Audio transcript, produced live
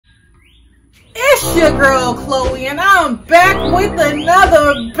It's your girl Chloe, and I'm back with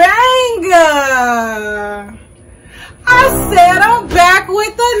another banger. I said I'm back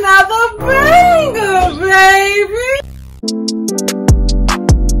with another banger, baby.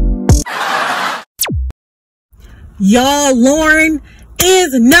 Y'all, Lauren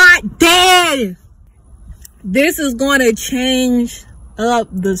is not dead. This is going to change up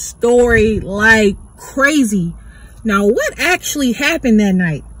the story like crazy. Now, what actually happened that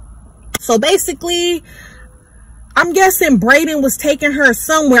night? So basically, I'm guessing Brayden was taking her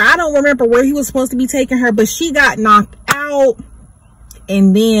somewhere. I don't remember where he was supposed to be taking her, but she got knocked out.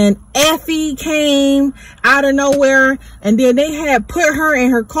 And then Effie came out of nowhere, and then they had put her in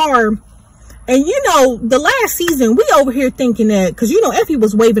her car. And you know, the last season, we over here thinking that, because you know, Effie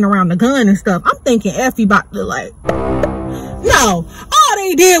was waving around the gun and stuff. I'm thinking Effie about to like, no, all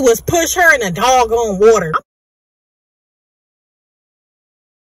they did was push her in the doggone water.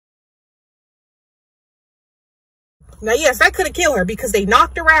 Now, yes, that could have killed her because they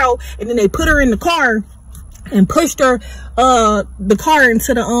knocked her out and then they put her in the car and pushed her, the car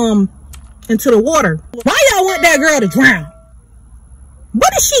into the water. Why y'all want that girl to drown? What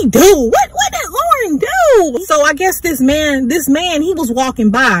did she do? What did Lauren do? So I guess this man, he was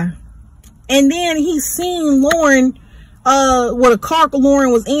walking by, and then he seen Lauren, what a car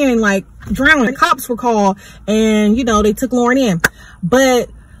Lauren was in, like drowning. The cops were called, and you know, they took Lauren in.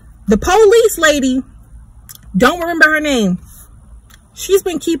 But the police lady, don't remember her name, she's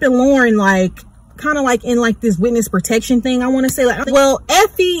been keeping Lauren like kind of like in like this witness protection thing, I want to say. Like, well,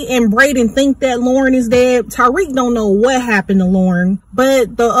 Effie and Brayden think that Lauren is dead. Tariq don't know what happened to Lauren,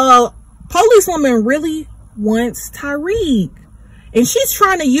 but the policewoman really wants Tariq, and she's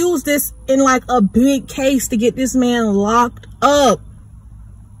trying to use this in like a big case to get this man locked up.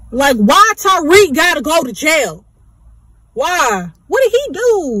 Like, why Tariq gotta go to jail? Why? What did he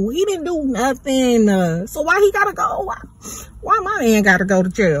do? He didn't do nothing. So why he gotta go? Why my man gotta go to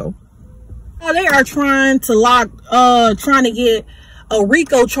jail? They are trying to get a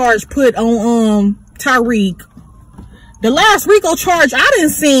RICO charge put on Tariq. The last RICO charge I didn't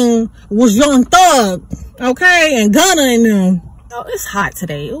see was Young Thug, okay, and Gunna and them. Oh, it's hot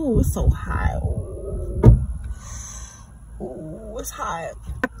today. Oh, it's so hot. Oh, it's hot.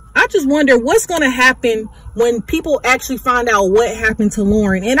 I just wonder what's going to happen when people actually find out what happened to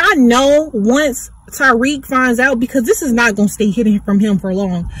Lauren. And I know once Tariq finds out, because this is not going to stay hidden from him for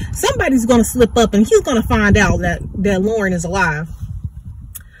long, somebody's going to slip up and he's going to find out that Lauren is alive.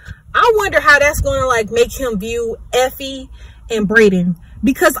 I wonder how that's going to like make him view Effie and Brayden.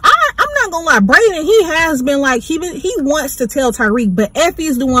 Because I'm not going to lie, Brayden, he has been like, he wants to tell Tariq, but Effie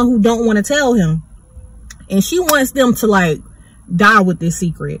is the one who don't want to tell him. And she wants them to like die with this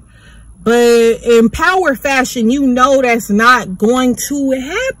secret. But in power fashion, you know that's not going to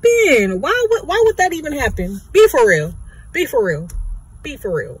happen. Why would that even happen? Be for real. Be for real. Be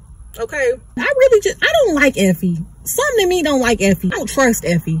for real. Okay? I don't like Effie. Something in me don't like Effie. I don't trust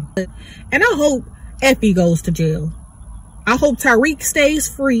Effie. And I hope Effie goes to jail. I hope Tariq stays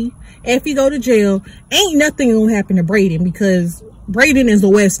free. Effie go to jail. Ain't nothing gonna happen to Brayden, because Brayden is the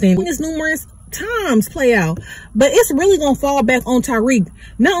West End. There's numerous times play out, but it's really gonna fall back on Tariq,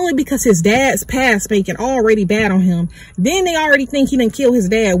 not only because his dad's past making already bad on him, then they already think he didn't kill his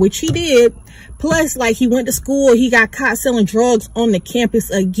dad, which he did, plus like he went to school, he got caught selling drugs on the campus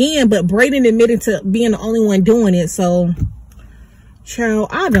again, but Brayden admitted to being the only one doing it. So child,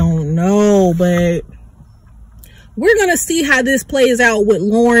 I don't know, but we're gonna see how this plays out with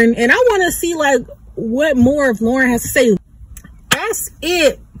Lauren, and I want to see like what more of Lauren has to say. That's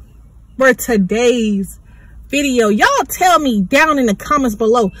it for today's video. Y'all tell me down in the comments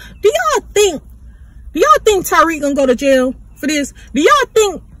below, do y'all think Tariq gonna go to jail for this? Do y'all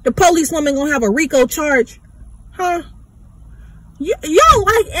think the policewoman gonna have a RICO charge? Huh? Y'all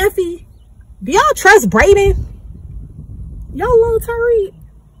like Effie? Do y'all trust Brayden? Y'all love Tariq?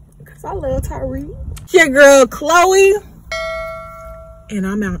 Because I love Tariq. It's your girl Chloe, and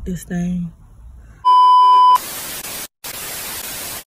I'm out this thing.